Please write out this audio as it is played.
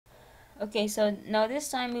Okay, so now this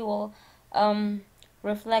time we will um,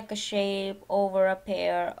 reflect a shape over a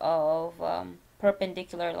pair of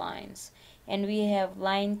perpendicular lines. And we have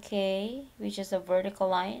line K, which is a vertical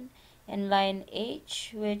line, and line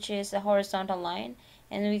H, which is a horizontal line.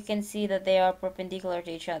 And we can see that they are perpendicular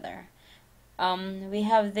to each other. We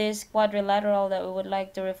have this quadrilateral that we would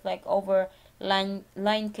like to reflect over line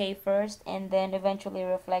K first, and then eventually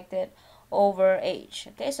reflect it over H.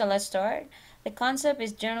 Okay, so let's start. The concept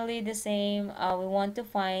is generally the same. We want to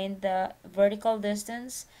find the vertical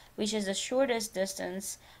distance, which is the shortest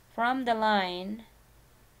distance from the line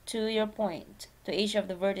to your point, to each of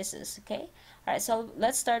the vertices. Okay, all right, so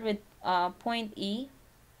let's start with point E.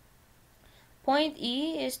 Point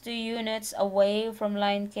E is 2 units away from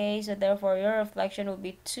line K, so therefore your reflection will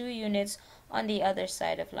be 2 units on the other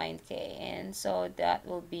side of line K, and so that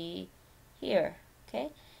will be here. Okay,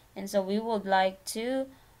 and so we would like to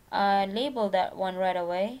label that one right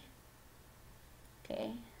away.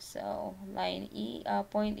 Okay, so line E,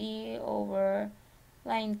 point E over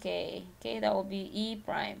line K. Okay, that will be E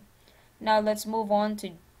prime. Now let's move on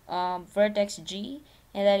to vertex G,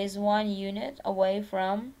 and that is 1 unit away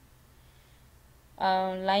from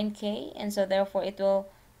line K, and so therefore it will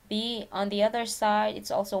be on the other side.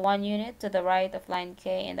 It's also 1 unit to the right of line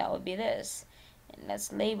K, and that would be this. And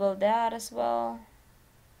let's label that as well.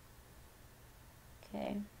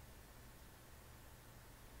 Okay,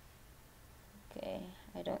 okay,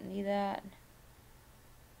 I don't need that.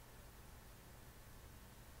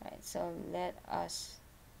 Right, so let us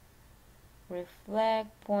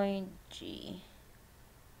reflect point G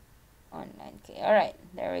on line K. Alright,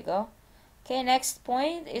 there we go. Okay, next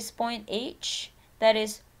point is point H. That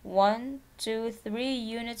is 1, 2, 3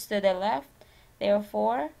 units to the left.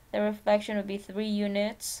 Therefore, the reflection will be 3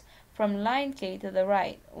 units from line K to the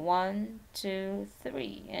right. 1, 2,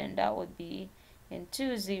 3. And that would be in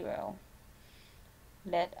 2, 0.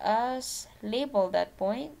 Let us label that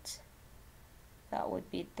point. That would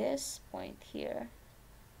be this point here.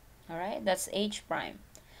 Alright, that's H prime.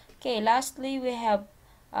 Okay, lastly, we have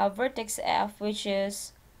vertex F, which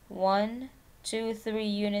is 1, 2, 3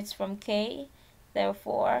 units from K.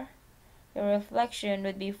 Therefore, the reflection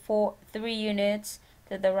would be 3 units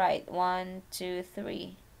to the right. 1, 2,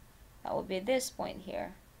 3. That would be this point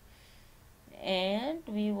here. And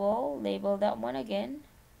we will label that one again.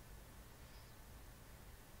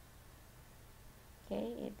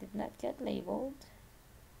 Okay, it did not get labeled.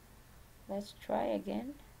 Let's try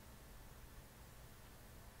again.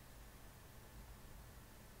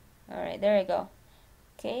 Alright, there we go.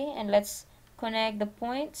 Okay, and let's connect the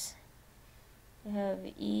points. We have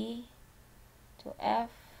E to F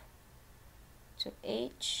to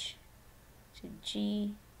H to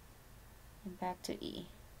G and back to E.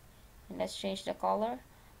 And let's change the color.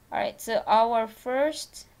 Alright, so our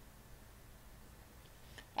first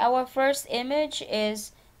image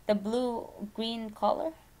is the blue-green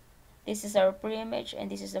color. This is our pre-image, and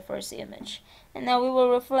this is the first image. And now we will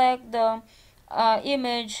reflect the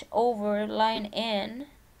image over line N.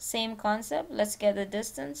 Same concept. Let's get the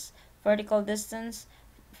distance, vertical distance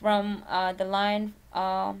from the line,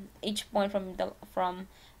 each point from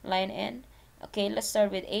line N. Okay, let's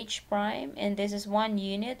start with H prime, and this is 1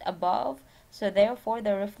 unit above, so therefore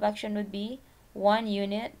the reflection would be 1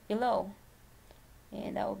 unit below,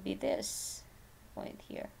 and that would be this point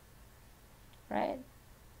here, right?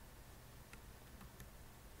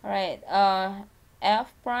 Alright,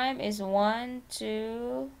 F prime is 1,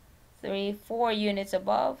 2, 3, 4 units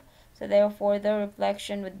above, so therefore the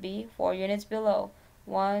reflection would be 4 units below.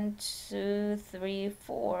 1, 2, 3,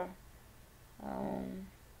 4.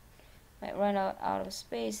 Might run out of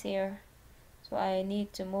space here, so I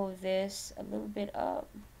need to move this a little bit up.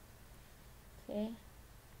 Okay.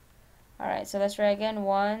 Alright, so let's try again.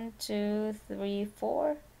 1, 2, 3,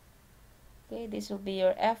 4. Okay, this will be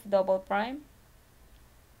your F double prime.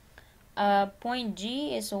 Point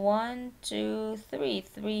G is 1, 2, 3,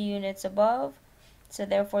 3 units above, so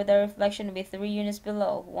therefore the reflection will be 3 units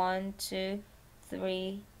below. 1, 2,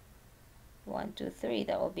 3, 1, 2, 3.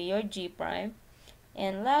 That will be your G prime.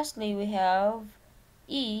 And lastly, we have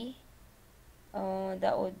E.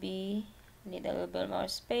 That would be, need a little bit more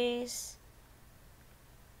space.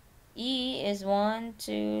 E is 1,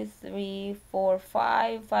 2, 3, 4,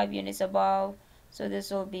 5 units above, so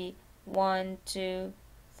this will be 1, 2,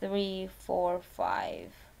 3, 4,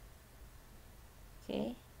 5.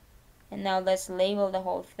 Okay, and now let's label the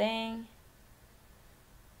whole thing.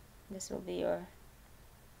 This will be your,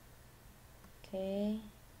 okay,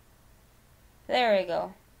 there we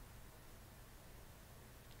go.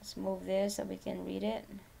 Let's move this so we can read it.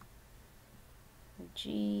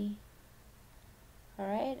 G.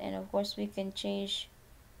 Alright, and of course we can change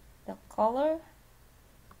the color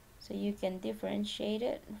so you can differentiate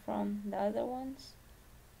it from the other ones.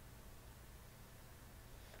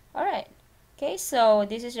 Alright, okay, so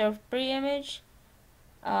this is your pre-image.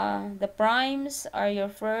 The primes are your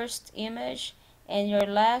first image, and your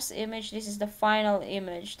last image, this is the final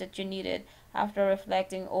image that you needed after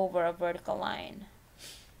reflecting over a vertical line.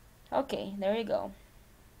 Okay, there you go.